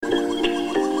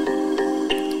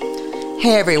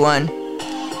Hey everyone,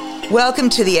 welcome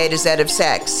to the A to Z of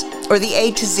Sex, or the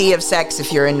A to Z of Sex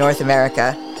if you're in North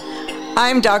America.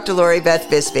 I'm Dr. Beth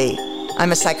Bisbey.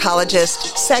 I'm a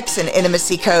psychologist, sex and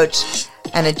intimacy coach,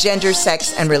 and a gender,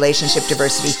 sex, and relationship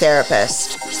diversity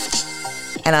therapist.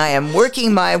 And I am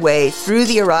working my way through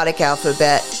the erotic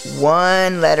alphabet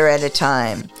one letter at a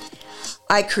time.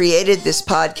 I created this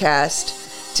podcast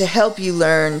to help you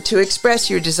learn to express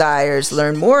your desires,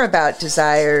 learn more about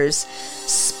desires,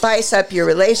 spice up your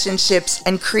relationships,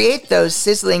 and create those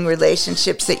sizzling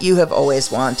relationships that you have always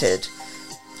wanted.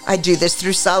 I do this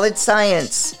through solid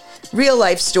science,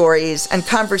 real-life stories, and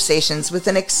conversations with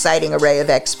an exciting array of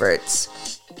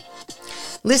experts.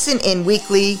 Listen in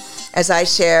weekly as I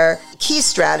share key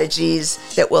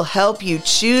strategies that will help you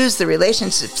choose the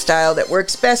relationship style that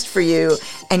works best for you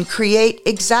and create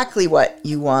exactly what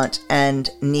you want and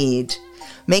need.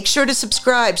 Make sure to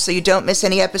subscribe so you don't miss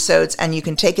any episodes and you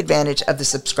can take advantage of the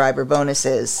subscriber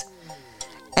bonuses.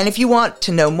 And if you want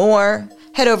to know more,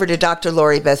 head over to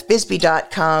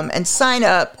drloribethbisbey.com and sign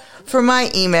up for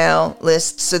my email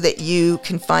list so that you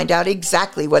can find out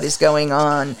exactly what is going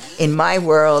on in my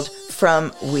world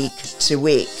from week to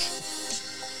week.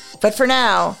 But for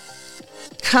now,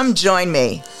 come join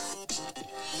me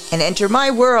and enter my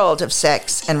world of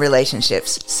sex and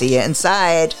relationships. See you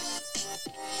inside.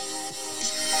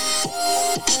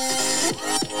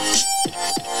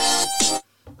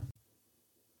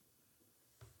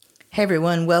 Hey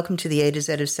everyone, welcome to the A to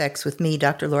Z of Sex with me,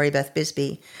 Dr. Beth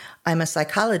Bisbey. I'm a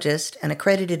psychologist, an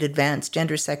accredited advanced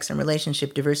gender, sex, and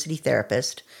relationship diversity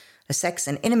therapist, a sex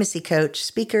and intimacy coach,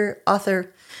 speaker,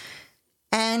 author,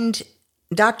 and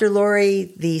Dr.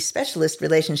 Lori, the specialist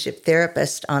relationship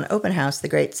therapist on Open House, The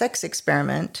Great Sex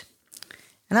Experiment.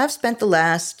 And I've spent the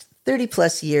last 30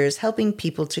 plus years helping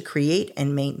people to create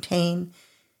and maintain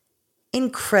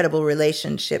incredible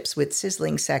relationships with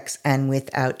sizzling sex and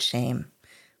without shame.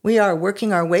 We are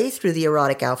working our way through the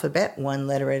erotic alphabet, one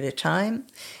letter at a time.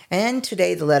 And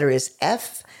today the letter is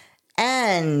F.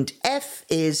 And F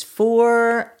is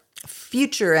for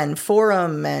future and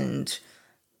forum and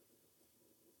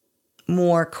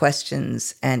more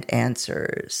questions and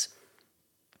answers.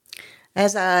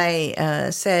 As I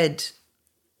said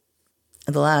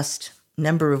the last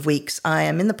number of weeks, I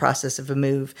am in the process of a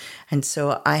move, and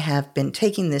so I have been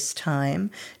taking this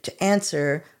time to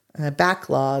answer a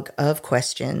backlog of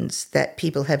questions that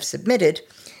people have submitted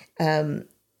in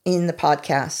the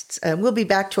podcasts. We'll be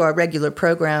back to our regular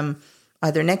program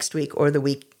either next week or the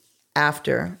week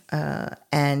after,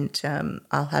 and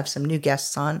I'll have some new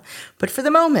guests on. But for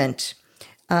the moment,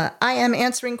 I am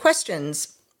answering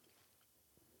questions.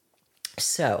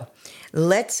 So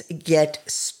let's get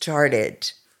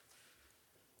started.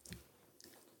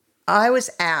 I was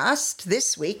asked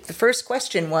this week, the first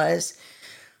question was,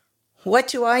 what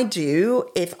do I do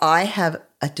if I have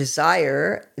a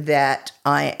desire that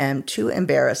I am too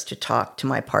embarrassed to talk to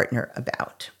my partner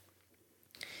about?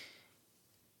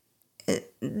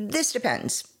 This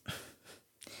depends.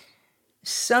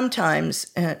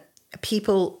 Sometimes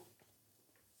people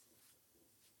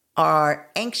are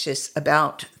anxious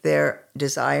about their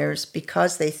desires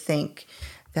because they think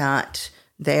that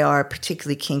they are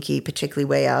particularly kinky, particularly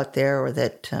way out there, or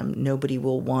that nobody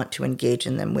will want to engage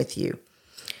in them with you.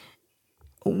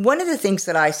 One of the things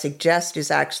that I suggest is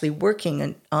actually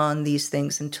working on these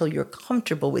things until you're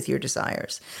comfortable with your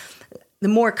desires. The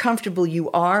more comfortable you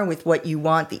are with what you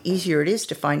want, the easier it is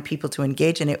to find people to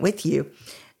engage in it with you,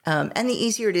 and the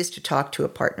easier it is to talk to a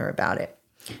partner about it.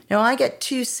 Now, I get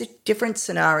two different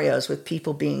scenarios with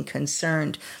people being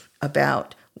concerned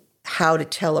about how to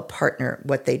tell a partner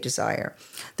what they desire.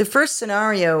 The first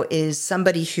scenario is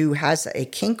somebody who has a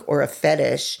kink or a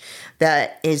fetish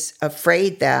that is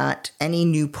afraid that any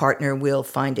new partner will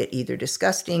find it either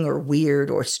disgusting or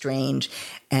weird or strange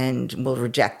and will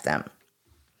reject them.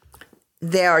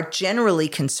 They are generally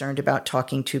concerned about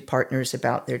talking to partners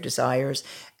about their desires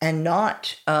and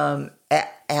not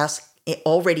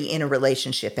already in a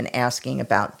relationship and asking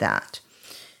about that.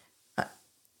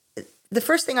 The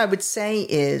first thing I would say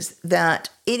is that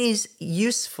it is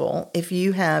useful if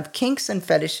you have kinks and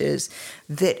fetishes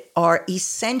that are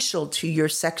essential to your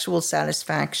sexual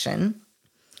satisfaction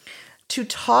to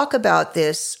talk about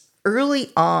this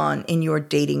early on in your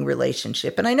dating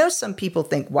relationship. And I know some people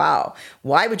think, wow,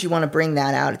 why would you want to bring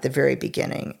that out at the very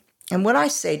beginning? And what I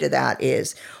say to that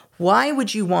is, why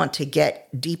would you want to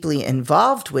get deeply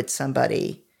involved with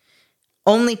somebody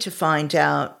only to find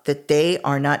out that they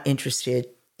are not interested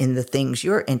in the things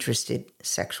you're interested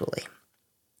sexually?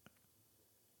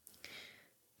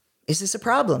 Is this a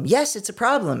problem? Yes, it's a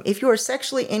problem. If you are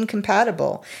sexually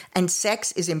incompatible and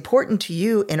sex is important to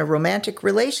you in a romantic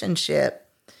relationship,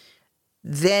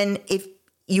 then if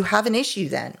you have an issue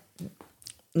then.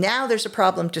 Now there's a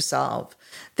problem to solve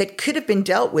that could have been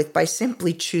dealt with by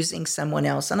simply choosing someone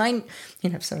else. And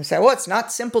someone say, well, it's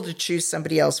not simple to choose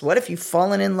somebody else. What if you've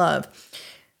fallen in love?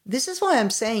 This is why I'm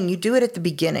saying you do it at the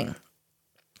beginning.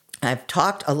 I've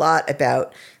talked a lot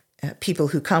about people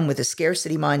who come with a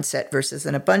scarcity mindset versus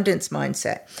an abundance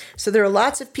mindset. So there are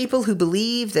lots of people who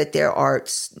believe that there are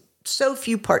so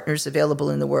few partners available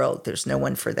in the world, there's no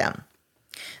one for them.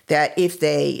 That if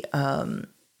they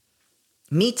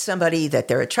meet somebody that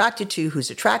they're attracted to,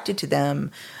 who's attracted to them,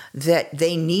 that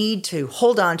they need to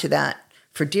hold on to that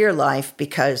for dear life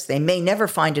because they may never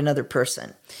find another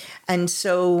person. And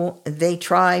so they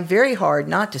try very hard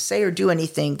not to say or do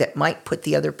anything that might put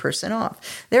the other person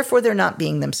off. Therefore, they're not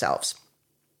being themselves.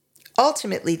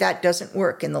 Ultimately, that doesn't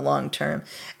work in the long term,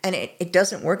 and it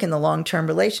doesn't work in the long-term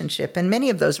relationship. And many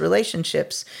of those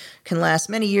relationships can last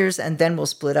many years and then will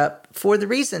split up for the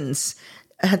reasons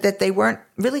that they weren't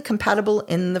really compatible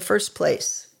in the first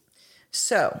place.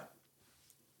 So,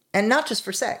 and not just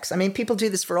for sex. I mean, people do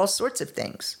this for all sorts of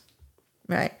things,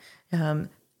 right?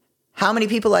 How many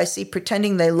people I see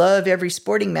pretending they love every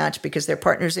sporting match because their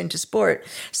partner's into sport.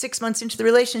 6 months into the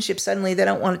relationship, suddenly they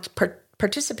don't want to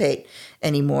participate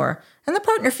anymore. And the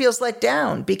partner feels let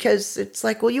down because it's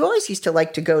like, well, you always used to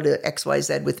like to go to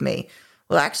XYZ with me.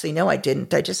 Well, actually, no, I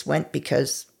didn't. I just went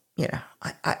because,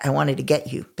 I wanted to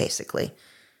get you, basically.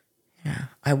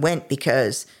 I went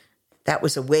because that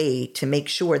was a way to make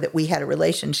sure that we had a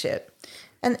relationship.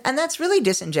 And that's really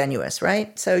disingenuous,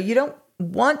 right? So you don't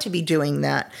want to be doing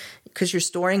that because you're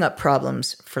storing up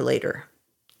problems for later.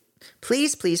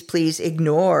 Please, please, please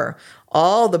ignore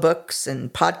all the books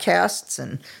and podcasts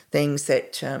and things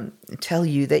that tell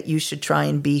you that you should try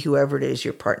and be whoever it is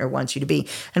your partner wants you to be.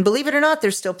 And believe it or not,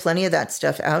 there's still plenty of that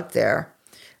stuff out there.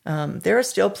 There are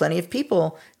still plenty of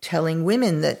people telling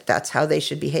women that that's how they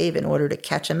should behave in order to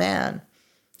catch a man.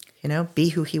 Be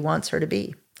who he wants her to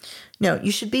be. No,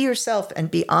 you should be yourself and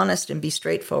be honest and be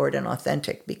straightforward and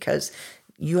authentic because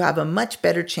you have a much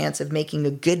better chance of making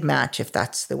a good match if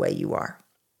that's the way you are.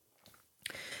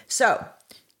 So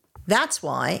that's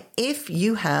why if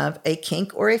you have a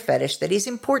kink or a fetish that is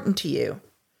important to you,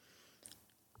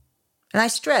 and I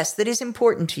stress that is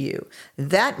important to you,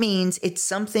 that means it's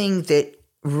something that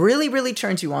really, really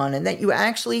turns you on and that you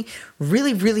actually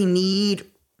really, really need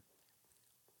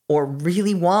or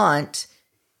really want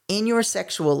in your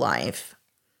sexual life,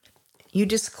 you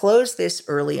disclose this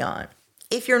early on.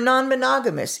 If you're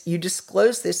non-monogamous, you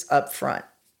disclose this up front,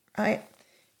 right?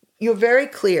 You're very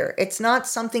clear. It's not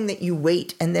something that you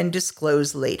wait and then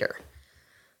disclose later.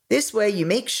 This way you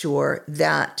make sure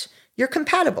that you're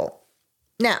compatible.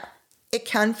 Now, it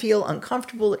can feel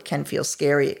uncomfortable, it can feel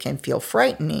scary, it can feel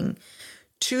frightening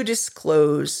to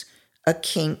disclose a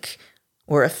kink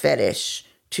or a fetish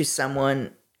to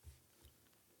someone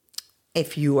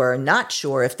if you are not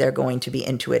sure if they're going to be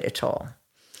into it at all.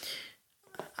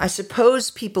 I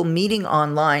suppose people meeting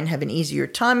online have an easier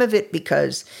time of it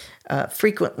because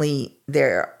frequently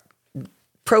their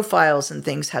profiles and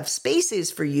things have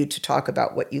spaces for you to talk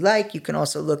about what you like. You can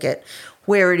also look at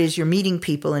where it is you're meeting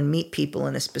people and meet people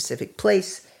in a specific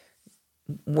place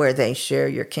where they share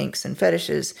your kinks and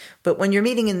fetishes. But when you're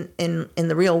meeting in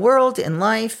the real world, in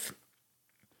life,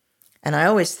 and I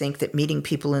always think that meeting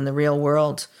people in the real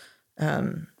world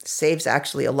saves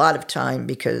actually a lot of time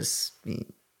because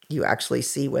you actually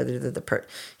see whether you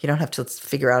don't have to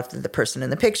figure out if they're the person in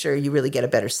the picture. You really get a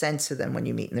better sense of them when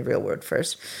you meet in the real world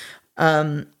first.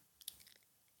 You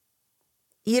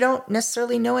don't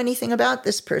necessarily know anything about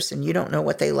this person. You don't know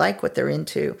what they like, what they're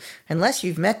into, unless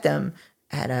you've met them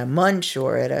at a munch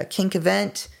or at a kink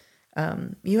event.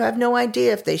 You have no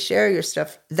idea if they share your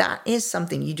stuff. That is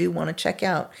something you do want to check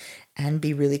out and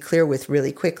be really clear with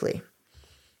really quickly.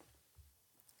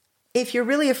 If you're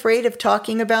really afraid of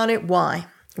talking about it, why?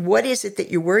 What is it that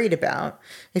you're worried about?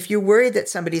 If you're worried that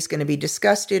somebody's going to be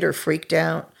disgusted or freaked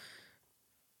out,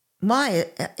 why?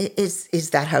 Is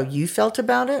that how you felt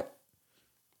about it?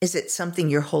 Is it something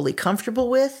you're wholly comfortable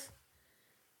with?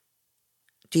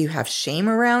 Do you have shame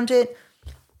around it?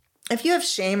 If you have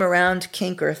shame around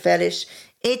kink or a fetish,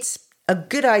 it's a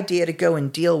good idea to go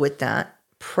and deal with that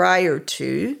prior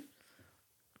to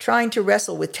trying to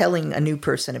wrestle with telling a new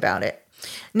person about it.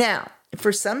 Now,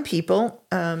 for some people,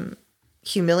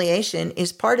 humiliation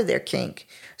is part of their kink.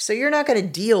 So you're not going to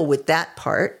deal with that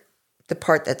part, the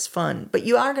part that's fun, but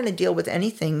you are going to deal with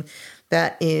anything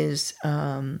that is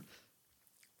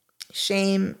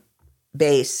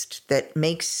shame-based, that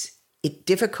makes it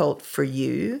difficult for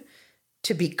you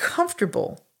to be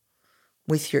comfortable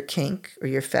with your kink or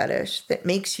your fetish that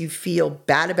makes you feel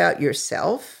bad about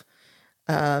yourself,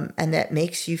 and that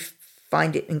makes you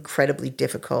find it incredibly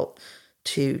difficult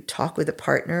to talk with a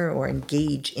partner or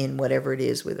engage in whatever it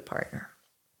is with a partner.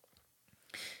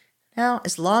 Now,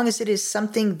 as long as it is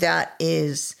something that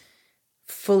is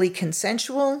fully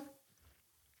consensual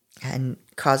and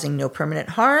causing no permanent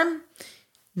harm,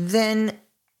 then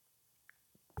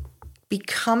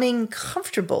becoming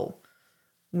comfortable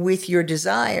with your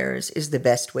desires is the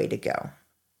best way to go.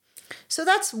 So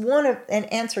that's an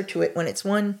answer to it when it's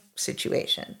one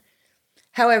situation.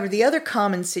 However, the other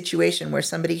common situation where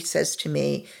somebody says to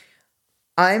me,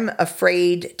 I'm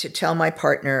afraid to tell my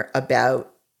partner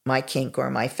about my kink or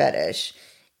my fetish,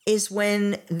 is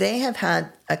when they have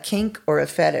had a kink or a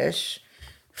fetish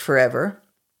forever,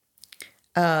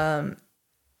 and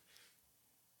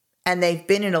they've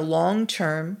been in a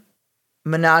long-term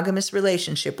monogamous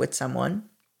relationship with someone.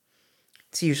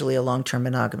 It's usually a long-term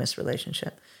monogamous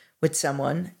relationship with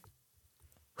someone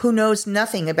who knows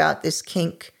nothing about this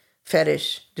kink,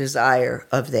 fetish, desire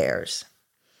of theirs.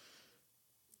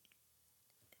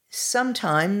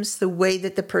 Sometimes the way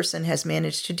that the person has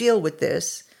managed to deal with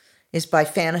this is by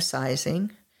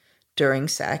fantasizing during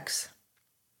sex.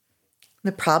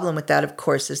 The problem with that, of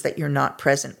course, is that you're not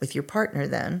present with your partner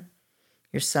then.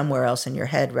 You're somewhere else in your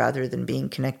head rather than being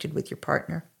connected with your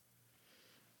partner.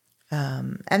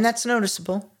 And that's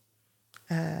noticeable.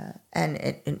 And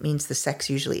it means the sex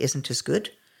usually isn't as good.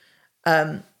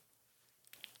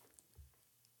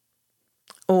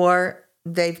 Or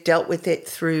they've dealt with it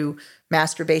through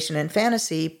masturbation and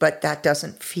fantasy, but that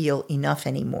doesn't feel enough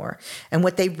anymore. And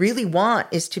what they really want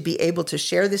is to be able to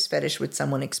share this fetish with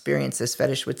someone, experience this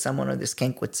fetish with someone, or this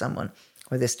kink with someone,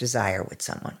 or this desire with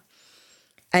someone.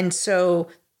 And so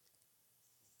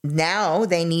now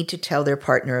they need to tell their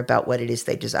partner about what it is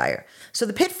they desire. So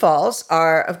the pitfalls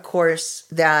are, of course,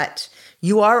 that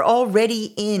you are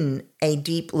already in a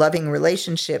deep, loving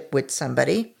relationship with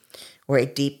somebody, or a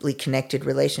deeply connected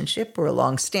relationship, or a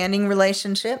long-standing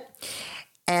relationship.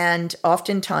 And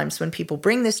oftentimes when people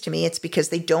bring this to me, it's because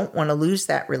they don't want to lose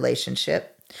that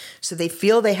relationship. So they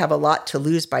feel they have a lot to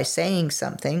lose by saying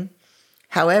something.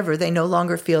 However, they no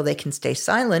longer feel they can stay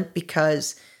silent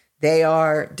because they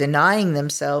are denying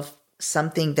themselves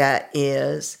something that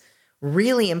is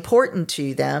really important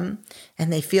to them,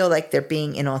 and they feel like they're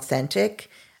being inauthentic,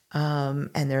 and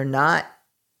they're not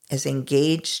as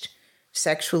engaged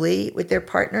sexually with their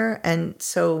partner. And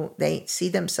so they see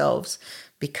themselves,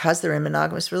 because they're in a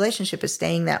monogamous relationship, as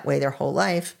staying that way their whole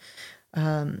life.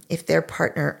 If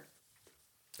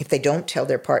they don't tell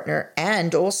their partner,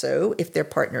 and also if their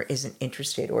partner isn't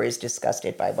interested or is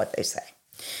disgusted by what they say.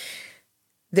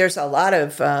 There's a lot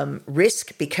of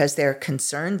risk because they're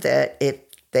concerned that if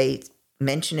they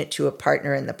mention it to a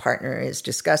partner and the partner is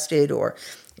disgusted or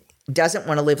doesn't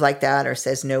want to live like that or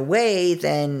says no way,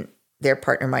 then their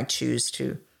partner might choose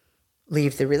to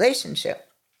leave the relationship.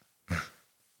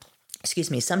 Excuse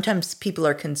me. Sometimes people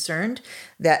are concerned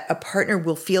that a partner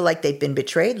will feel like they've been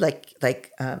betrayed,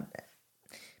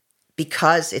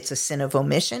 because it's a sin of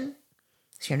omission.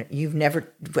 So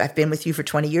I've been with you for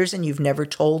 20 years and you've never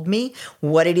told me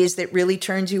what it is that really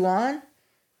turns you on.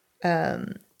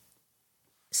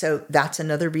 So that's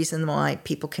another reason why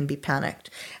people can be panicked.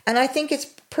 And I think it's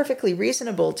perfectly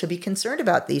reasonable to be concerned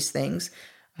about these things.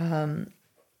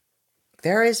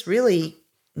 There is really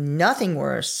nothing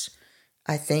worse,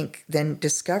 I think, than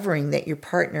discovering that your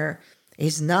partner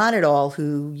is not at all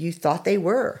who you thought they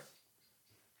were.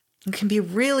 It can be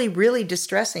really, really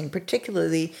distressing,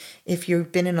 particularly if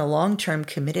you've been in a long-term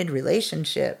committed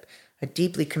relationship, a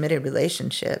deeply committed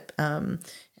relationship,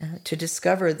 to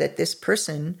discover that this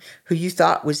person who you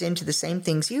thought was into the same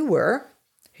things you were,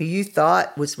 who you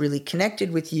thought was really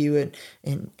connected with you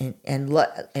and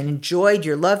enjoyed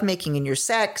your lovemaking and your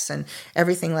sex and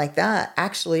everything like that,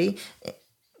 actually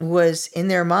was in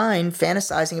their mind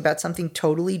fantasizing about something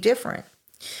totally different,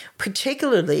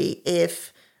 particularly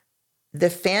if the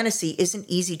fantasy isn't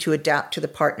easy to adapt to the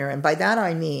partner. And by that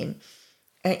I mean,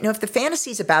 if the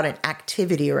fantasy is about an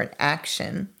activity or an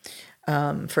action,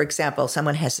 for example,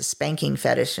 someone has a spanking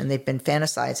fetish and they've been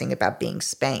fantasizing about being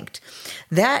spanked,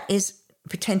 that is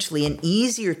potentially an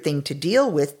easier thing to deal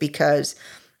with because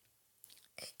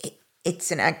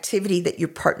it's an activity that your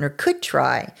partner could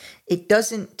try. It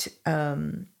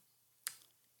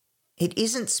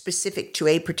isn't specific to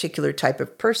a particular type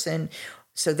of person,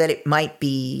 so that it might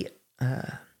be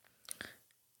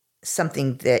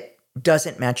something that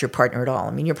doesn't match your partner at all.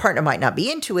 I mean, your partner might not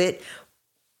be into it,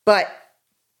 but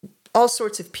all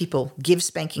sorts of people give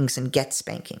spankings and get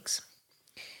spankings.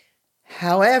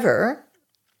 However,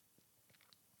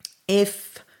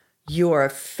 if your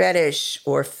fetish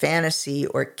or fantasy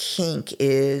or kink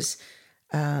is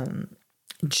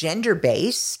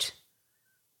gender-based,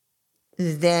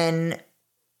 then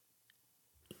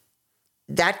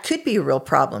that could be a real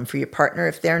problem for your partner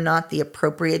if they're not the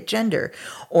appropriate gender,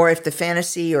 or if the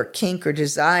fantasy or kink or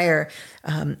desire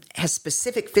has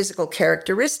specific physical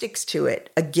characteristics to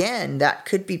it. Again, that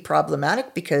could be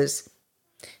problematic because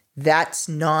that's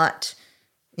not,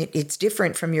 it's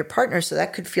different from your partner, so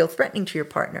that could feel threatening to your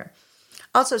partner.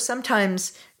 Also,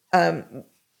 sometimes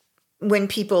when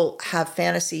people have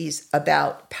fantasies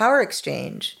about power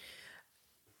exchange,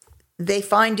 they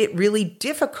find it really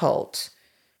difficult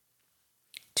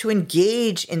to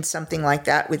engage in something like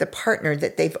that with a partner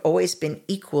that they've always been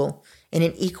in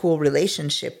an equal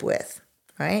relationship with,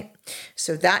 right?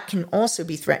 So that can also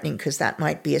be threatening because that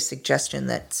might be a suggestion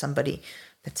that somebody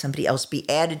else be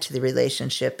added to the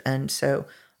relationship. And so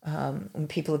when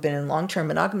people have been in long-term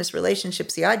monogamous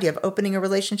relationships, the idea of opening a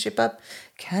relationship up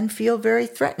can feel very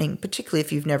threatening, particularly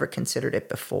if you've never considered it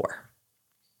before.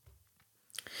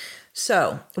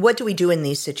 So what do we do in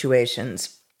these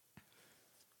situations?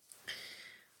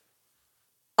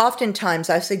 Oftentimes,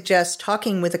 I suggest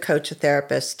talking with a coach or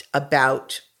therapist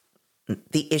about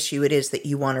the issue it is that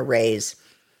you want to raise.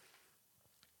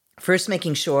 First,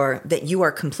 making sure that you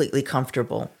are completely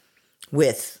comfortable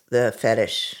with the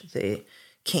fetish, the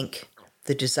kink,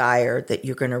 the desire that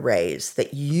you're going to raise,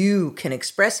 that you can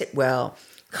express it well,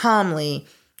 calmly,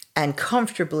 and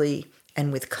comfortably,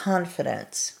 and with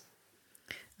confidence.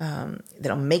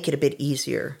 That'll make it a bit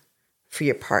easier for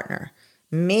your partner.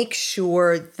 Make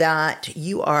sure that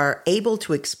you are able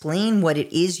to explain what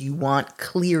it is you want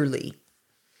clearly.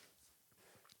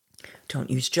 Don't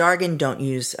use jargon, don't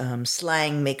use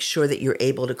slang. Make sure that you're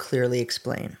able to clearly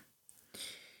explain.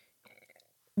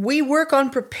 We work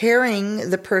on preparing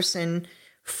the person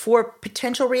for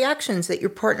potential reactions that your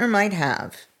partner might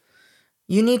have.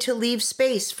 You need to leave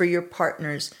space for your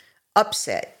partner's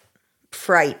upset,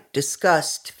 fright,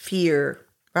 disgust, fear,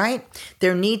 right?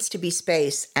 There needs to be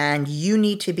space, and you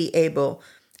need to be able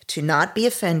to not be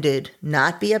offended,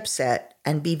 not be upset,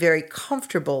 and be very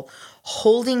comfortable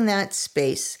holding that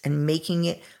space and making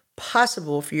it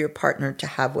possible for your partner to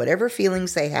have whatever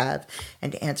feelings they have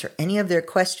and to answer any of their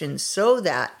questions so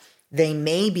that they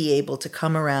may be able to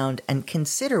come around and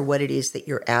consider what it is that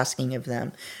you're asking of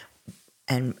them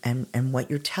and what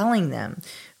you're telling them.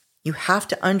 You have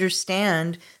to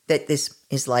understand that this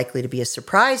is likely to be a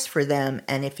surprise for them.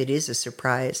 And if it is a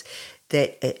surprise,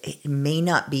 that it may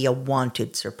not be a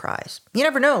wanted surprise. You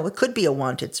never know. It could be a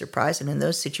wanted surprise. And in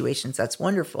those situations, that's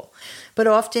wonderful. But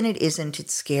often it isn't.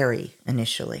 It's scary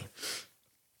initially.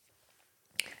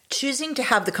 Choosing to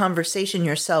have the conversation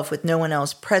yourself with no one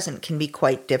else present can be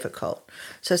quite difficult.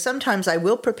 So sometimes I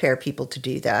will prepare people to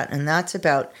do that. And that's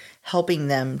about helping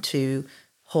them to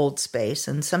hold space.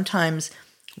 And sometimes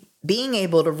being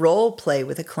able to role play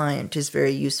with a client is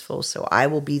very useful. So I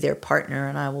will be their partner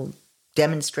and I will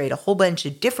demonstrate a whole bunch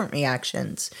of different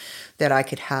reactions that I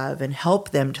could have and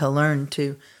help them to learn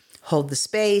to hold the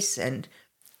space and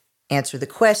answer the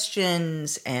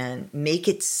questions and make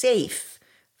it safe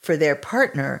for their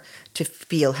partner to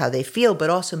feel how they feel, but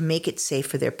also make it safe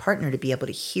for their partner to be able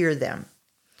to hear them.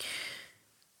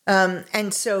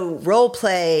 And so role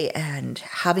play and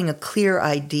having a clear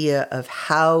idea of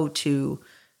how to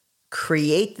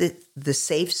create the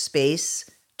safe space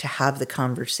to have the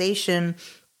conversation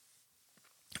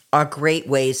are great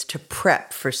ways to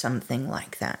prep for something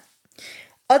like that.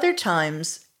 Other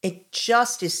times, it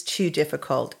just is too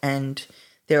difficult and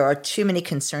there are too many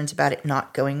concerns about it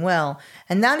not going well.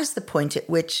 And that is the point at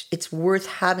which it's worth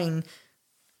having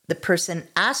the person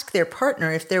ask their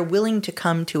partner if they're willing to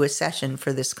come to a session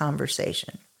for this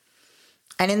conversation.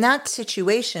 And in that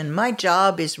situation, my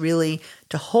job is really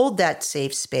to hold that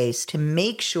safe space, to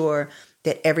make sure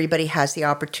that everybody has the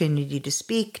opportunity to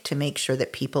speak, to make sure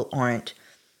that people aren't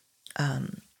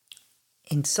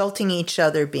insulting each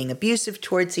other, being abusive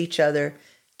towards each other,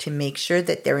 to make sure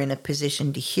that they're in a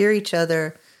position to hear each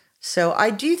other. So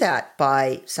I do that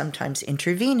by sometimes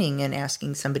intervening and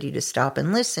asking somebody to stop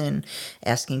and listen,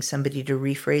 asking somebody to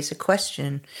rephrase a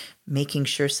question, making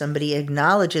sure somebody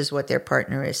acknowledges what their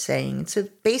partner is saying. And so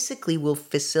basically we'll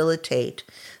facilitate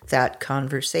that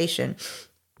conversation,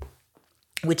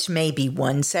 which may be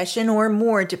one session or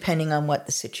more depending on what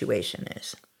the situation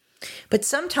is. But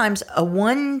sometimes a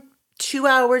 1-2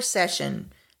 hour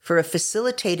session for a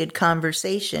facilitated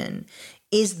conversation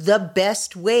is the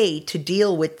best way to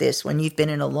deal with this when you've been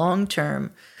in a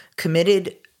long-term,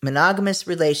 committed, monogamous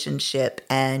relationship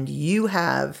and you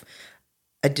have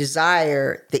a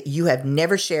desire that you have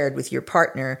never shared with your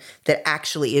partner that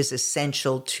actually is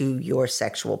essential to your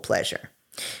sexual pleasure.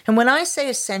 And when I say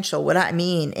essential, what I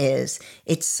mean is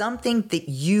it's something that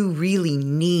you really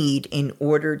need in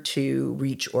order to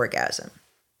reach orgasm.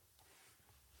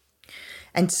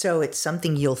 And so it's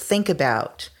something you'll think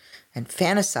about and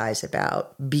fantasize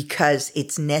about because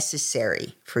it's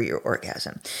necessary for your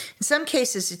orgasm. In some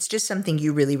cases, it's just something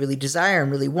you really, really desire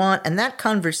and really want. And that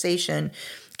conversation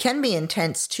can be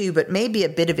intense too, but maybe a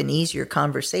bit of an easier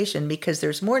conversation because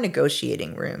there's more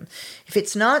negotiating room. If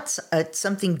it's not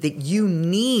something that you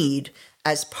need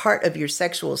as part of your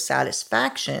sexual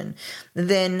satisfaction,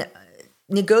 then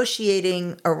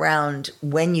negotiating around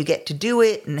when you get to do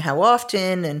it and how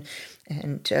often and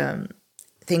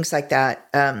things like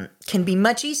that can be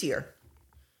much easier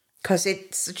because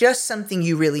it's just something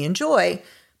you really enjoy,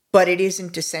 but it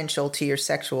isn't essential to your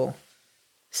sexual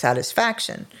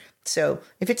satisfaction. So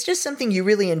if it's just something you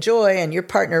really enjoy and your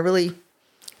partner really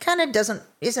kind of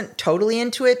isn't totally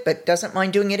into it, but doesn't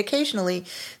mind doing it occasionally,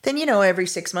 then, every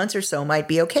 6 months or so might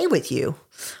be okay with you,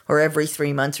 or every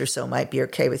 3 months or so might be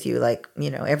okay with you. Like,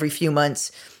 every few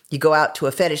months you go out to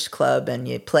a fetish club and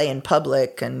you play in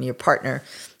public and your partner,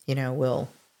 will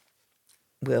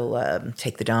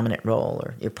take the dominant role,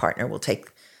 or your partner will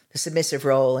take the submissive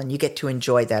role, and you get to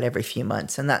enjoy that every few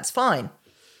months. And that's fine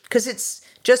because it's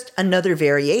just another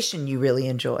variation you really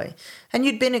enjoy. And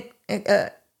you'd been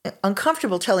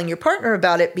uncomfortable telling your partner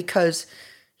about it because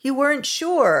you weren't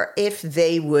sure if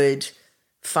they would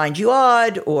find you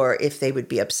odd or if they would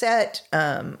be upset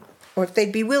or if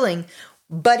they'd be willing.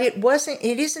 But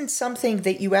it isn't something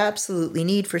that you absolutely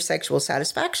need for sexual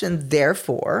satisfaction.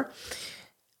 Therefore,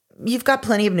 you've got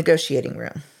plenty of negotiating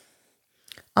room.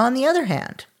 On the other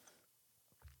hand,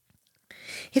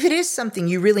 if it is something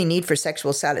you really need for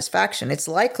sexual satisfaction, it's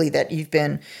likely that you've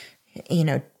been,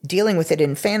 dealing with it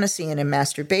in fantasy and in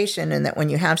masturbation, and that when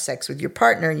you have sex with your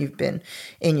partner, you've been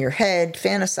in your head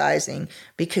fantasizing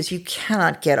because you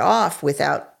cannot get off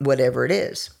without whatever it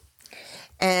is.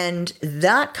 And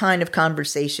that kind of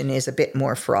conversation is a bit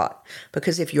more fraught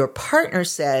because if your partner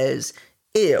says,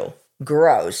 ew,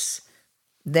 gross,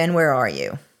 then where are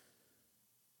you?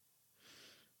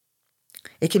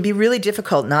 It can be really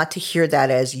difficult not to hear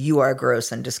that as you are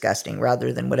gross and disgusting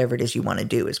rather than whatever it is you want to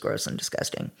do is gross and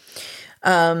disgusting.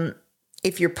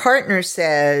 If your partner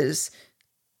says,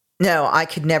 no, I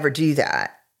could never do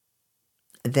that,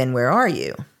 then where are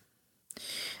you?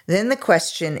 Then the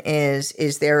question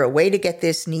is there a way to get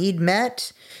this need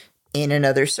met in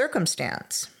another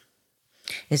circumstance?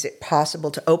 Is it possible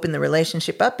to open the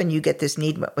relationship up and you get this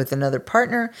need met with another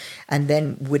partner? And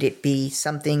then would it be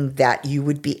something that you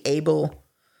would be able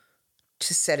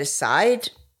to set aside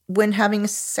when having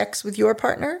sex with your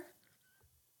partner?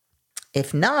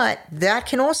 If not, that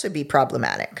can also be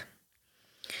problematic.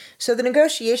 So the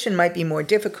negotiation might be more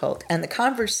difficult, and the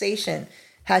conversation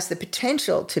has the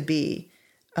potential to be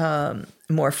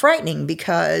more frightening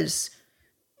because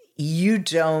you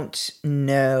don't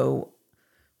know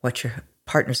what your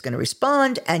partner's going to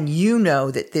respond, and you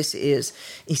know that this is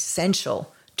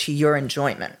essential to your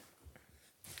enjoyment.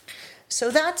 So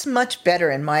that's much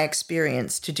better, in my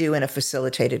experience, to do in a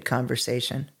facilitated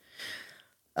conversation.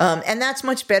 And that's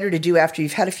much better to do after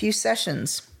you've had a few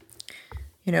sessions,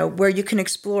 where you can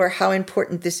explore how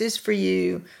important this is for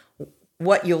you,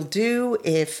 what you'll do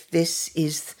if this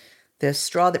is the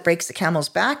straw that breaks the camel's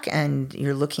back and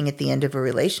you're looking at the end of a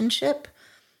relationship,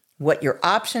 what your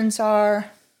options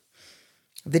are,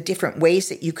 the different ways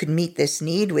that you could meet this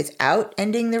need without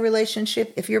ending the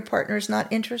relationship if your partner's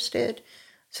not interested.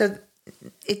 So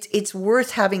it's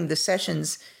worth having the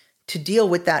sessions to deal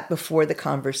with that before the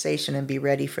conversation and be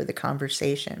ready for the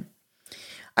conversation.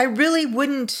 I really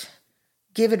wouldn't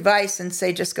give advice and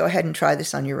say, just go ahead and try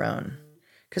this on your own.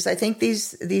 Because I think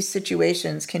these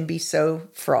situations can be so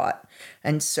fraught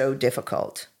and so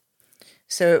difficult.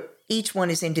 So each one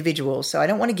is individual. So I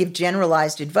don't want to give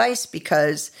generalized advice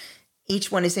because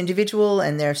each one is individual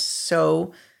and they're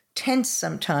so tense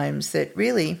sometimes that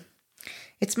really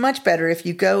it's much better if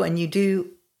you go and you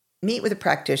do meet with a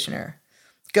practitioner,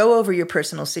 go over your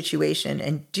personal situation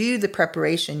and do the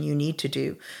preparation you need to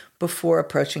do before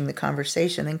approaching the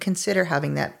conversation, and consider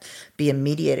having that be a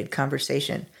mediated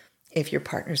conversation if your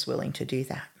partner's willing to do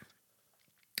that.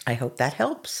 I hope that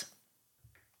helps.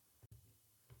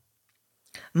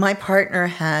 My partner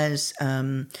has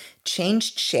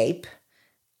changed shape,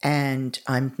 and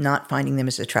I'm not finding them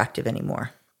as attractive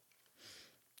anymore.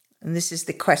 And this is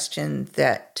the question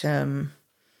that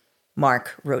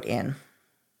Mark wrote in.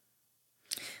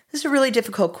 This is a really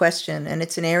difficult question, and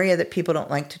it's an area that people don't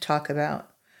like to talk about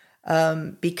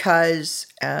because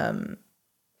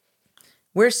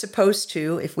We're supposed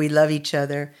to, if we love each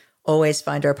other, always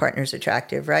find our partners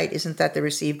attractive, right? Isn't that the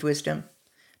received wisdom?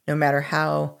 No matter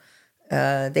how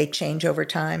they change over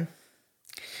time.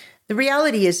 The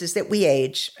reality is that we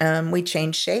age. We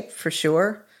change shape for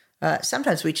sure.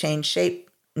 Sometimes we change shape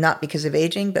not because of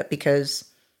aging, but because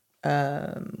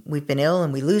we've been ill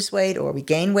and we lose weight, or we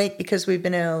gain weight because we've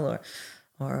been ill,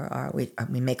 or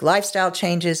we make lifestyle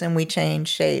changes and we change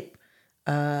shape.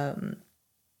 And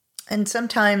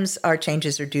sometimes our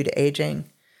changes are due to aging.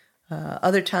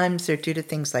 Other times they're due to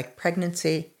things like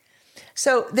pregnancy.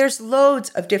 So there's loads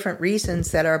of different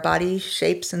reasons that our body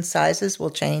shapes and sizes will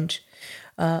change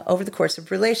over the course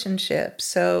of relationships.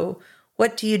 So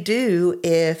what do you do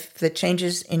if the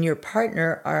changes in your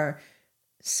partner are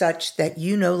such that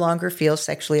you no longer feel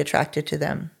sexually attracted to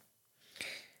them?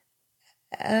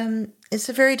 It's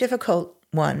a very difficult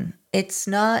one. It's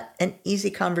not an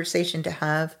easy conversation to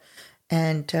have.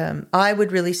 And I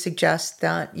would really suggest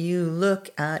that you look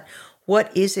at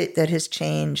what is it that has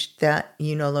changed that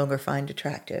you no longer find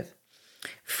attractive.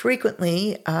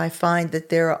 Frequently, I find that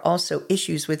there are also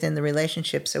issues within the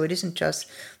relationship. So it isn't just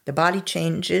the body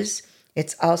changes.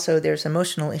 It's also there's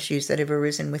emotional issues that have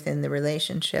arisen within the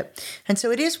relationship. And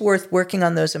so it is worth working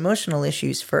on those emotional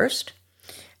issues first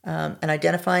and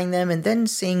identifying them, and then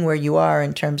seeing where you are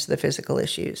in terms of the physical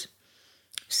issues.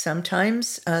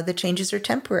 Sometimes the changes are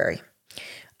temporary.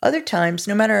 Other times,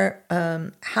 no matter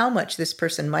how much this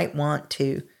person might want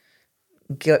to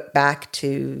get back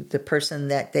to the person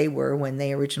that they were when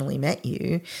they originally met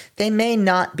you, they may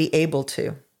not be able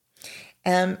to.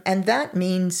 And that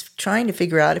means trying to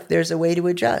figure out if there's a way to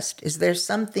adjust. Is there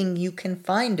something you can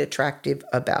find attractive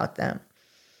about them?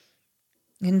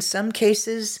 In some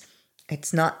cases,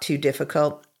 it's not too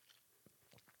difficult.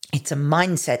 It's a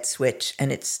mindset switch,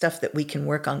 and it's stuff that we can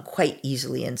work on quite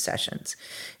easily in sessions.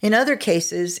 In other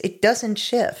cases, it doesn't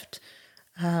shift.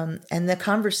 And the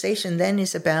conversation then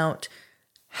is about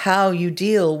how you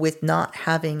deal with not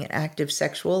having an active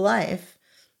sexual life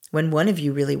when one of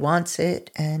you really wants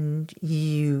it and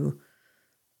you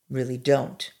really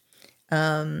don't.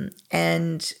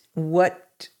 And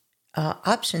what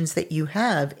options that you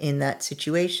have in that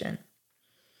situation.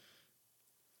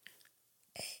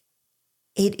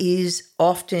 It is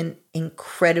often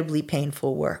incredibly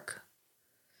painful work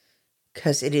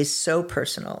because it is so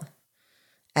personal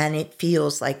and it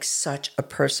feels like such a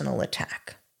personal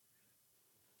attack.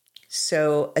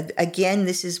 So again,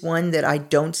 this is one that I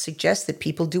don't suggest that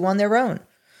people do on their own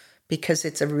because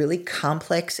it's a really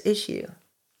complex issue.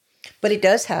 But it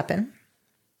does happen.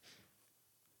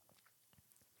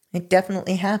 It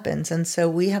definitely happens. And so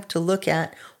we have to look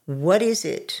at what is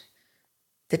it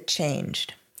that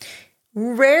changed.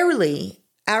 Rarely,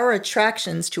 our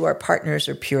attractions to our partners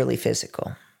are purely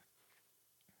physical.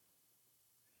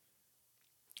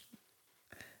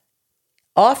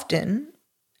 Often,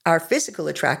 our physical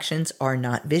attractions are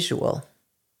not visual.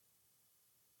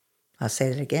 I'll say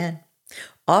that again.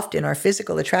 Often, our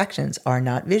physical attractions are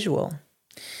not visual.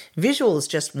 Visual is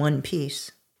just one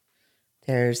piece.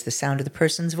 There's the sound of the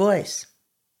person's voice.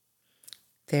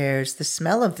 There's the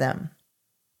smell of them.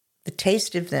 The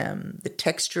taste of them, the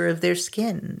texture of their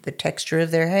skin, the texture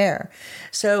of their hair.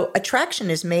 So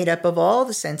attraction is made up of all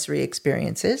the sensory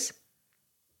experiences.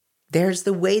 There's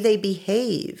the way they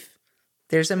behave.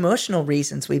 There's emotional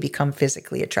reasons we become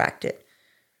physically attracted,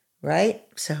 right?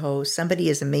 So somebody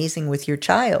is amazing with your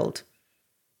child.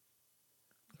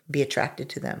 Be attracted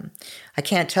to them. I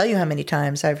can't tell you how many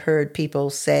times I've heard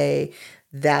people say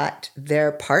that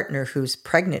their partner who's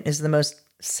pregnant is the most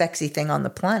sexy thing on the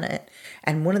planet.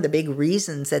 And one of the big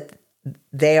reasons that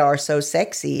they are so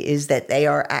sexy is that they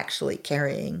are actually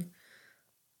carrying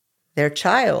their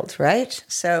child, right?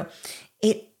 So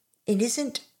it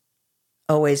isn't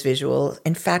always visual.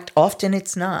 In fact, often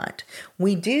it's not.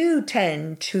 We do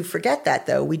tend to forget that,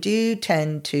 though. We do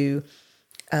tend to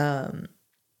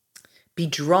be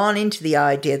drawn into the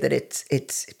idea that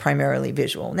it's primarily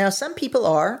visual. Now, some people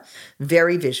are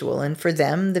very visual, and for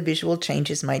them, the visual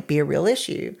changes might be a real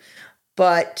issue.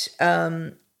 But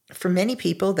for many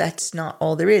people, that's not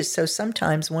all there is. So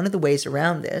sometimes one of the ways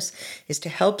around this is to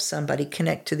help somebody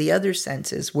connect to the other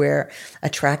senses where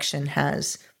attraction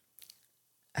has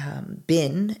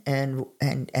been and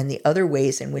the other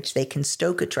ways in which they can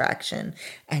stoke attraction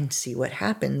and see what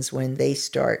happens when they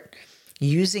start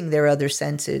using their other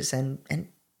senses and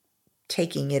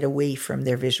taking it away from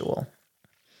their visual.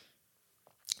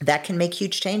 That can make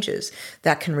huge changes.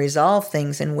 That can resolve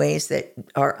things in ways that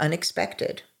are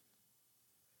unexpected.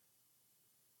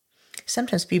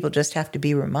 Sometimes people just have to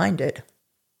be reminded.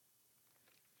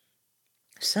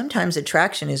 Sometimes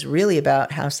attraction is really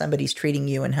about how somebody's treating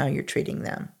you and how you're treating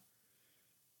them.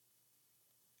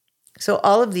 So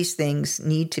all of these things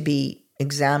need to be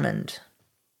examined.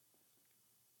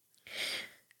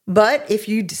 But if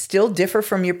you still differ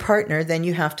from your partner, then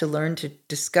you have to learn to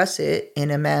discuss it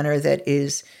in a manner that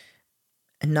is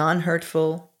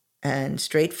non-hurtful and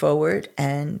straightforward,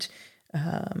 and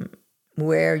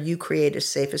where you create as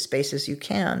safe a space as you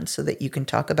can so that you can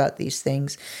talk about these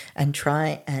things and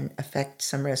try and affect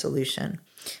some resolution.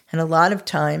 And a lot of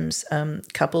times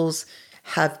couples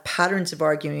have patterns of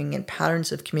arguing and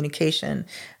patterns of communication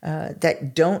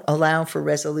that don't allow for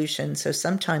resolution. So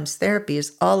sometimes therapy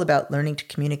is all about learning to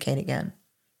communicate again.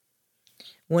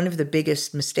 One of the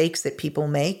biggest mistakes that people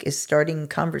make is starting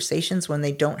conversations when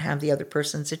they don't have the other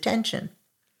person's attention.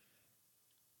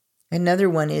 Another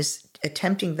one is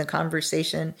attempting the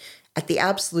conversation at the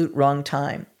absolute wrong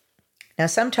time. Now,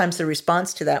 sometimes the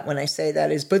response to that when I say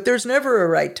that is, but there's never a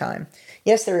right time.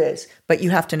 Yes, there is, but you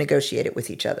have to negotiate it with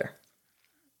each other.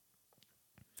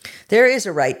 There is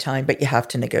a right time, but you have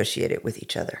to negotiate it with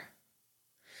each other.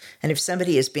 And if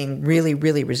somebody is being really,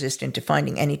 really resistant to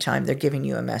finding any time, they're giving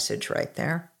you a message right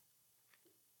there.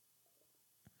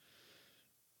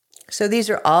 So these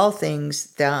are all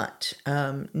things that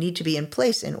need to be in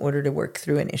place in order to work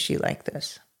through an issue like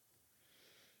this.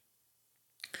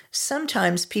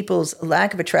 Sometimes people's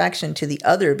lack of attraction to the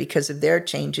other because of their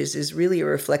changes is really a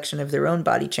reflection of their own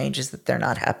body changes that they're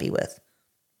not happy with.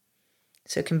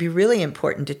 So it can be really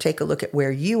important to take a look at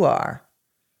where you are.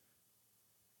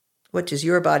 What does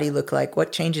your body look like?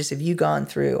 What changes have you gone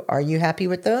through? Are you happy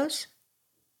with those?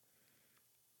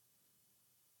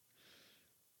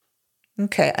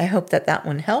 Okay, I hope that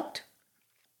one helped.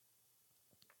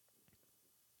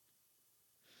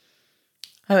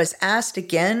 I was asked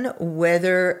again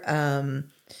whether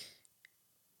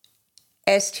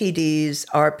STDs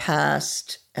are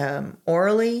passed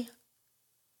orally,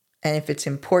 and if it's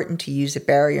important to use a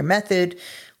barrier method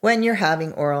when you're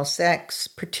having oral sex,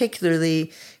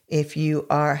 particularly if you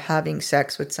are having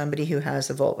sex with somebody who has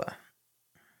a vulva.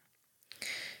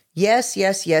 Yes,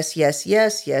 yes, yes, yes,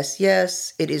 yes, yes,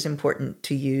 yes, it is important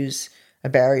to use a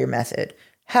barrier method.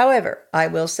 However, I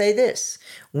will say this,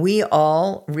 we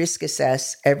all risk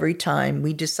assess every time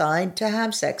we decide to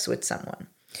have sex with someone.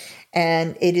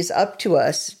 And it is up to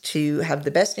us to have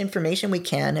the best information we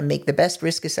can and make the best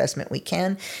risk assessment we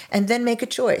can, and then make a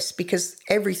choice, because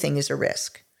everything is a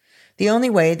risk. The only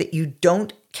way that you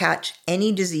don't catch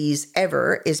any disease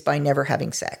ever is by never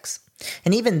having sex.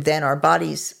 And even then, our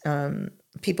bodies,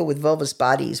 people with vulvous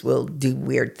bodies will do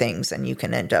weird things, and you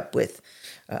can end up with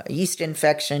yeast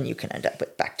infection, you can end up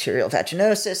with bacterial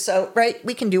vaginosis. So, right,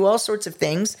 we can do all sorts of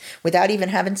things without even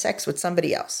having sex with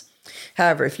somebody else.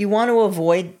 However, if you want to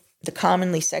avoid the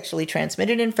commonly sexually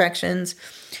transmitted infections,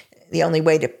 the only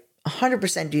way to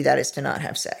 100% do that is to not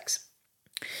have sex.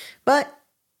 But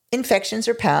infections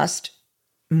are passed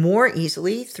more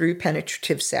easily through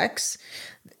penetrative sex,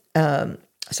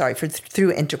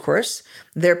 through intercourse.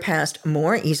 They're passed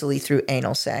more easily through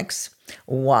anal sex.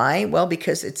 Why? Well,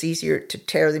 because it's easier to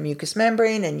tear the mucous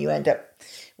membrane and you end up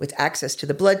with access to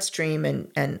the bloodstream,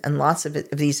 and lots of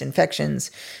these infections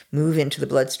move into the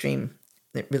bloodstream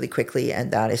really quickly,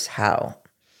 and that is how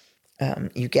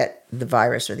you get the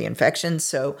virus or the infection.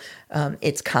 So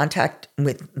it's contact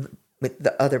with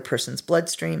the other person's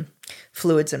bloodstream,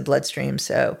 fluids and bloodstream.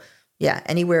 So yeah,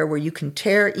 anywhere where you can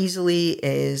tear easily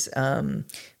is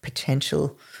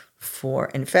potential for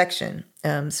infection.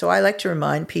 So I like to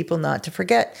remind people not to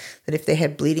forget that if they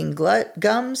have bleeding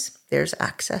gums, there's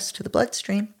access to the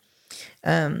bloodstream.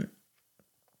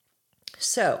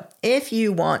 So if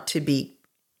you want to be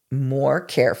more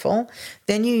careful,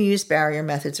 then you use barrier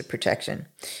methods of protection.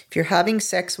 If you're having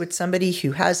sex with somebody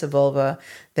who has a vulva,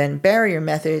 then barrier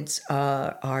methods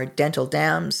are dental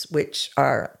dams, which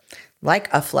are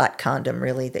like a flat condom,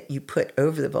 really, that you put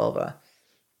over the vulva.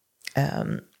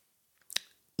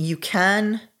 You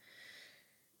can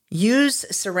use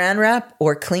saran wrap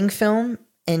or cling film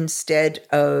instead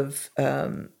of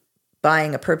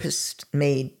buying a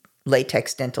purpose-made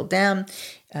latex dental dam,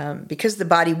 because the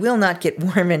body will not get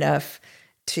warm enough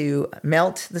to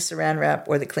melt the saran wrap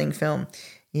or the cling film.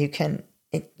 You can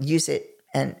use it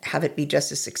and have it be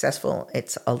just as successful.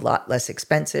 It's a lot less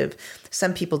expensive.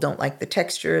 Some people don't like the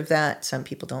texture of that. Some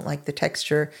people don't like the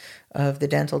texture of the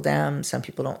dental dam. Some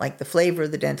people don't like the flavor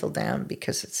of the dental dam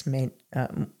because it's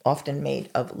often made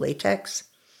of latex.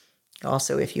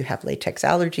 Also, if you have latex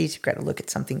allergies, you've got to look at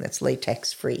something that's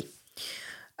latex-free.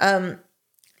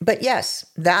 But yes,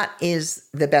 that is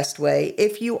the best way.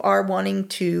 If you are wanting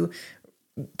to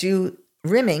do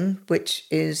rimming, which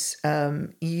is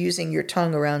using your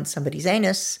tongue around somebody's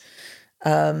anus,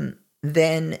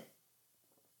 then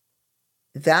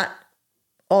that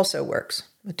also works.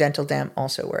 A dental dam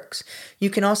also works. You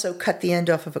can also cut the end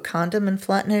off of a condom and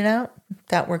flatten it out.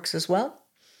 That works as well.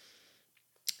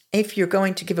 If you're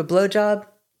going to give a blowjob,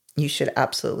 you should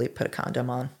absolutely put a condom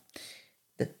on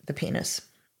the penis.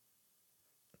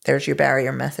 There's your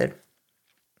barrier method.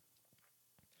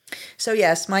 So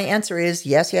yes, my answer is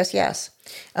yes, yes, yes.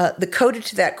 The coda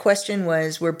to that question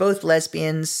was, we're both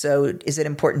lesbians, so is it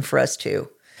important for us too?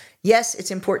 Yes,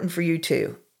 it's important for you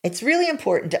too. It's really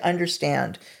important to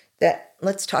understand that,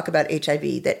 let's talk about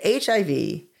HIV, that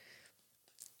HIV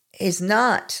is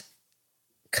not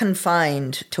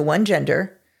confined to one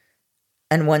gender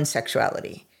and one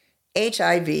sexuality.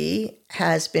 HIV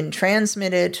has been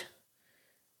transmitted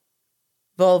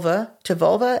vulva to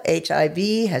vulva.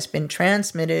 HIV has been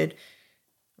transmitted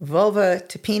vulva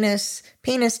to penis,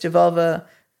 penis to vulva,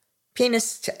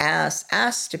 penis to ass,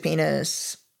 ass to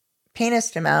penis,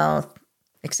 penis to mouth,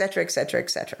 etc., etc.,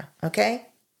 etc. Okay?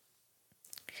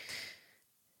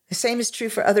 The same is true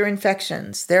for other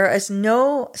infections. There is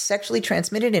no sexually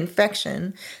transmitted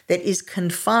infection that is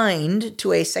confined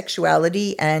to a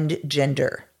sexuality and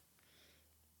gender.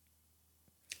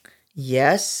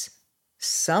 Yes,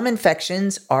 some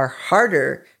infections are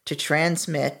harder to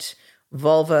transmit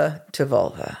vulva to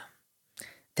vulva.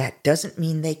 That doesn't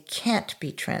mean they can't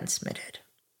be transmitted.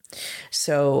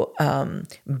 So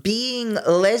being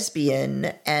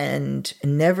lesbian and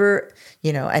never,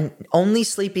 and only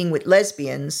sleeping with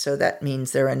lesbians, so that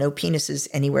means there are no penises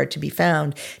anywhere to be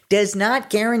found, does not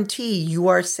guarantee you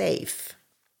are safe.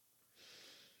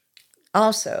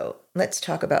 Also, let's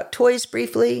talk about toys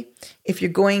briefly. If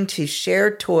you're going to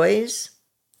share toys,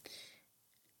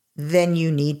 then you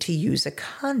need to use a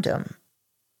condom.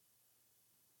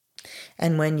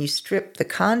 And when you strip the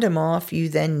condom off, you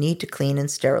then need to clean and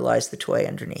sterilize the toy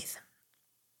underneath.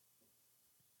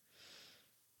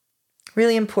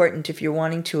 Really important if you're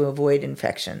wanting to avoid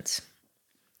infections.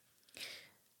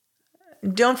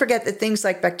 Don't forget that things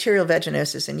like bacterial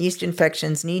vaginosis and yeast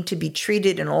infections need to be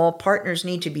treated, and all partners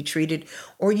need to be treated,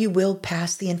 or you will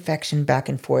pass the infection back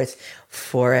and forth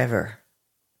forever.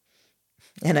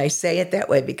 And I say it that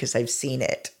way because I've seen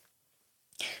it.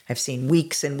 I've seen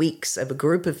weeks and weeks of a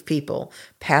group of people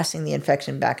passing the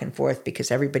infection back and forth because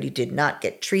everybody did not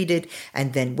get treated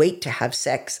and then wait to have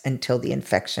sex until the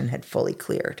infection had fully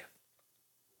cleared.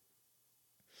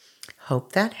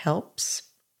 Hope that helps.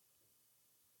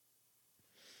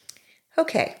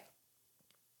 Okay.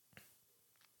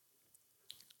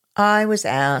 I was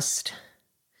asked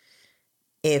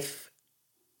if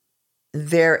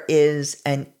there is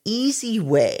an easy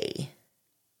way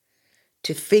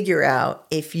to figure out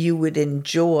if you would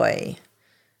enjoy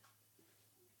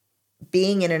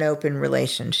being in an open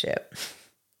relationship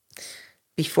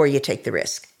before you take the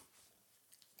risk.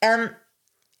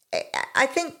 I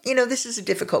think, this is a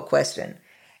difficult question.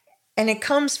 And it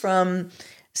comes from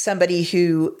somebody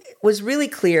who was really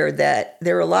clear that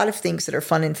there are a lot of things that are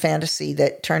fun in fantasy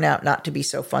that turn out not to be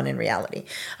so fun in reality.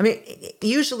 I mean,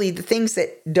 usually the things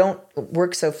that don't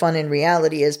work so fun in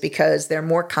reality is because they're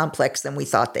more complex than we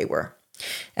thought they were.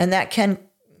 And that can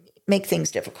make things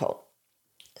difficult.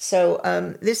 So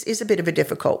this is a bit of a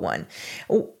difficult one.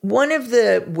 One of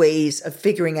the ways of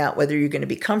figuring out whether you're going to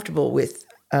be comfortable with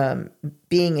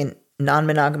being in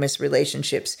non-monogamous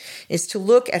relationships is to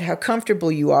look at how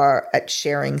comfortable you are at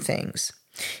sharing things.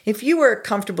 If you are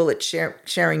comfortable at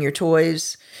sharing your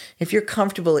toys, if you're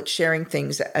comfortable at sharing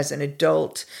things as an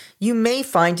adult, you may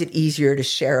find it easier to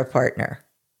share a partner,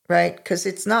 right? Because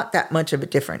it's not that much of a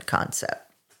different concept.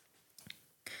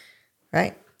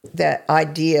 Right? That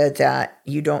idea that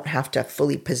you don't have to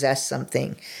fully possess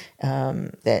something,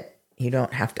 that you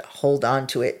don't have to hold on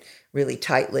to it really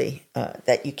tightly,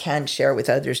 that you can share with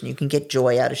others and you can get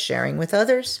joy out of sharing with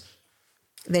others,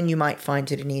 then you might find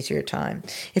it an easier time.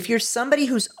 If you're somebody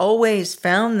who's always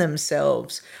found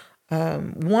themselves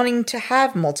wanting to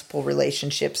have multiple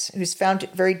relationships, who's found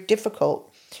it very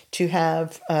difficult to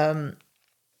have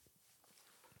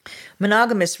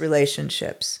monogamous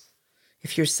relationships,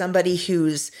 if you're somebody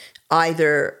who's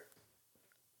either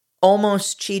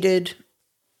almost cheated,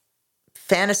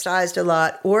 fantasized a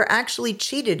lot, or actually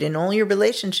cheated in all your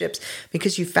relationships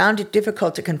because you found it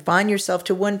difficult to confine yourself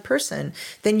to one person,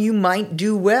 then you might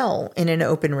do well in an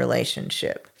open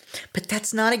relationship. But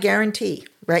that's not a guarantee,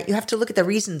 right? You have to look at the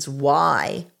reasons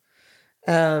why,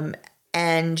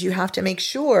 and you have to make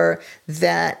sure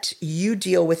that you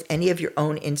deal with any of your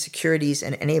own insecurities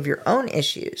and any of your own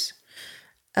issues.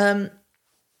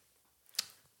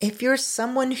 If you're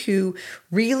someone who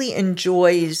really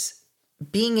enjoys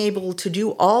being able to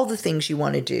do all the things you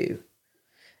want to do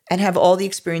and have all the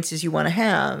experiences you want to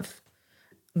have,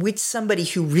 with somebody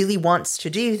who really wants to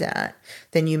do that,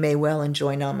 then you may well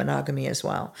enjoy non-monogamy as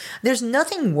well. There's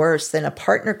nothing worse than a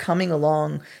partner coming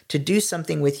along to do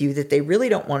something with you that they really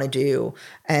don't want to do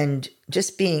and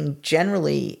just being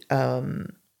generally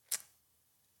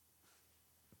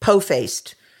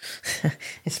po-faced.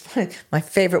 It's my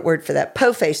favorite word for that.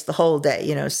 Po-faced the whole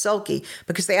day, sulky,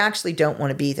 because they actually don't want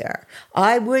to be there.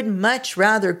 I would much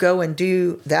rather go and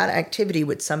do that activity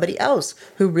with somebody else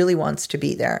who really wants to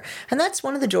be there. And that's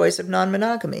one of the joys of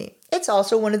non-monogamy. It's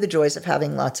also one of the joys of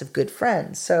having lots of good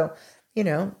friends. So,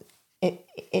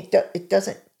 it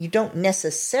doesn't, you don't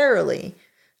necessarily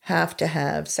have to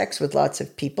have sex with lots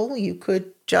of people. You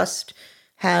could just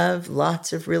have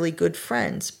lots of really good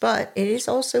friends, but it is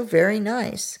also very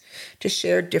nice to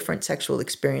share different sexual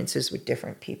experiences with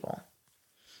different people.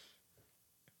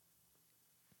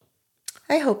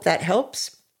 I hope that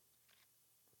helps.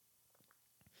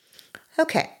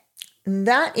 Okay,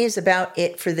 that is about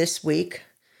it for this week.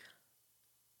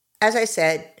 As I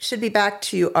said, should be back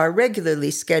to our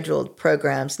regularly scheduled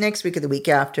programs next week or the week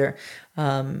after.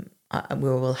 We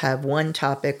will have one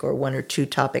topic or one or two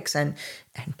topics and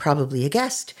probably a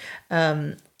guest.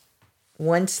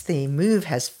 Once the move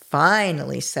has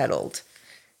finally settled,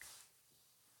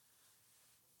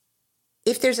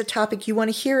 if there's a topic you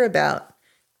want to hear about,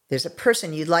 there's a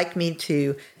person you'd like me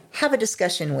to have a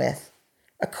discussion with,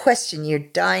 a question you're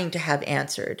dying to have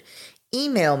answered,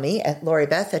 email me at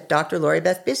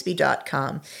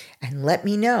laurybeth@drlaurybethbisbey.com and let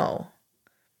me know.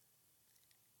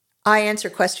 I answer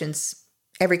questions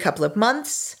every couple of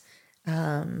months.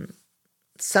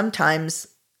 Sometimes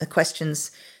the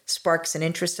questions sparks an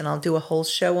interest and I'll do a whole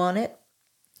show on it.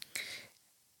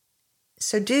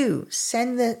 So do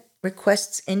send the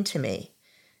requests into me.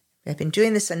 I've been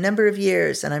doing this a number of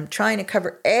years and I'm trying to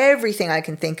cover everything I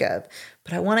can think of,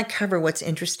 but I want to cover what's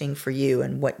interesting for you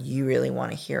and what you really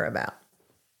want to hear about.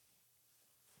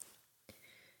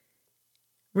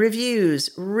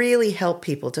 Reviews really help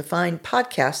people to find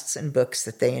podcasts and books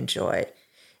that they enjoy.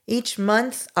 Each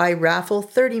month, I raffle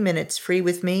 30 minutes free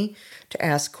with me to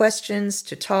ask questions,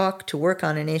 to talk, to work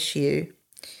on an issue,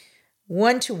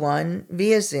 one-to-one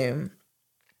via Zoom,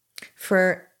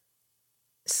 for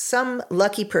some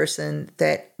lucky person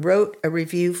that wrote a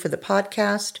review for the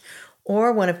podcast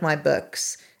or one of my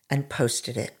books and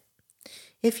posted it.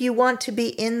 If you want to be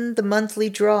in the monthly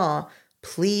draw,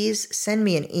 please send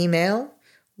me an email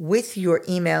with your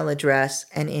email address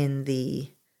and in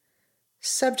the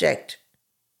subject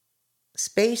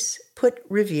space, put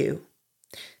review.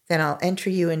 Then I'll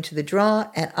enter you into the draw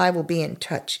and I will be in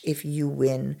touch if you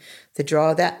win the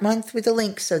draw that month with a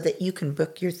link so that you can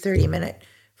book your 30-minute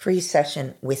free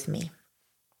session with me.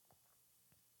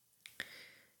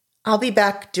 I'll be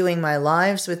back doing my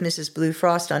lives with Mrs. Blue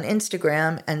Frost on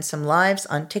Instagram and some lives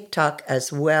on TikTok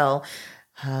as well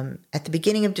at the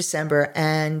beginning of December.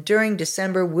 And during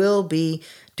December, we'll be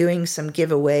doing some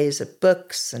giveaways of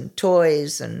books and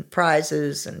toys and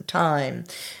prizes and time.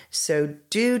 So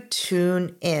do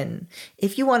tune in.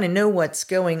 If you want to know what's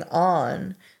going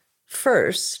on,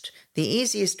 first, the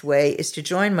easiest way is to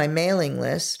join my mailing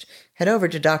list. Head over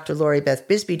to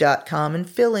drlaurybethbisbey.com and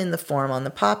fill in the form on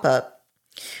the pop-up,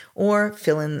 or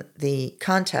fill in the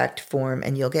contact form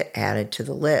and you'll get added to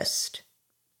the list.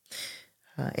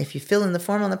 If you fill in the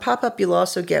form on the pop-up, you'll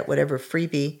also get whatever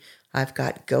freebie I've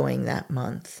got going that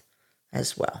month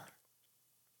as well.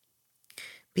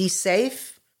 Be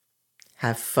safe,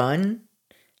 have fun,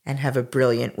 and have a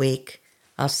brilliant week.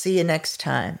 I'll see you next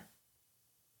time.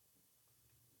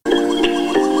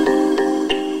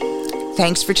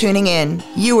 Thanks for tuning in.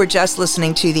 You were just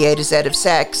listening to the A to Z of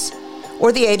Sex,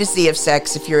 or the A to Z of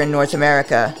Sex if you're in North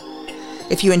America.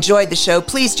 If you enjoyed the show,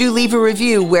 please do leave a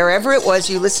review wherever it was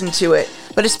you listened to it,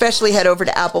 but especially head over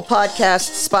to Apple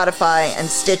Podcasts, Spotify, and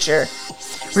Stitcher.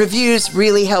 Reviews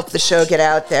really help the show get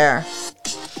out there.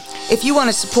 If you want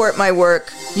to support my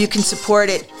work, you can support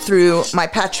it through my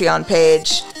Patreon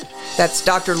page. That's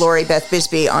Dr. Laurie Beth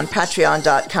Bisbey on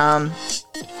patreon.com.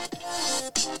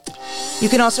 You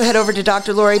can also head over to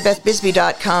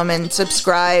drlaurybethbisbey.com and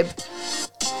subscribe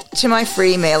to my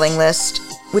free mailing list,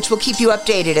 which will keep you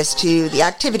updated as to the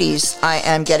activities I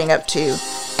am getting up to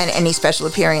and any special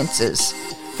appearances.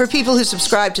 For people who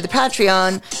subscribe to the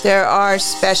Patreon, there are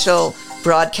special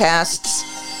broadcasts,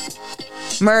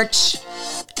 merch,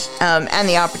 and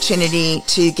the opportunity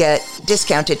to get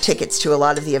discounted tickets to a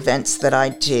lot of the events that I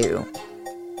do.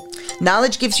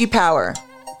 Knowledge gives you power.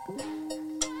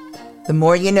 The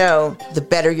more you know, the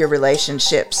better your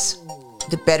relationships,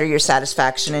 the better your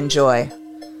satisfaction and joy.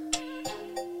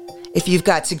 If you've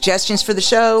got suggestions for the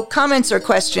show, comments, or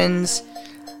questions,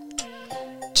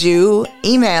 do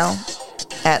email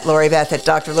at LoriBeth at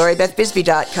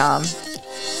drloribethbisbey.com,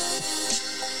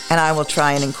 and I will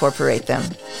try and incorporate them.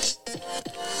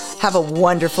 Have a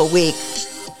wonderful week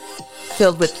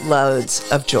filled with loads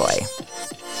of joy.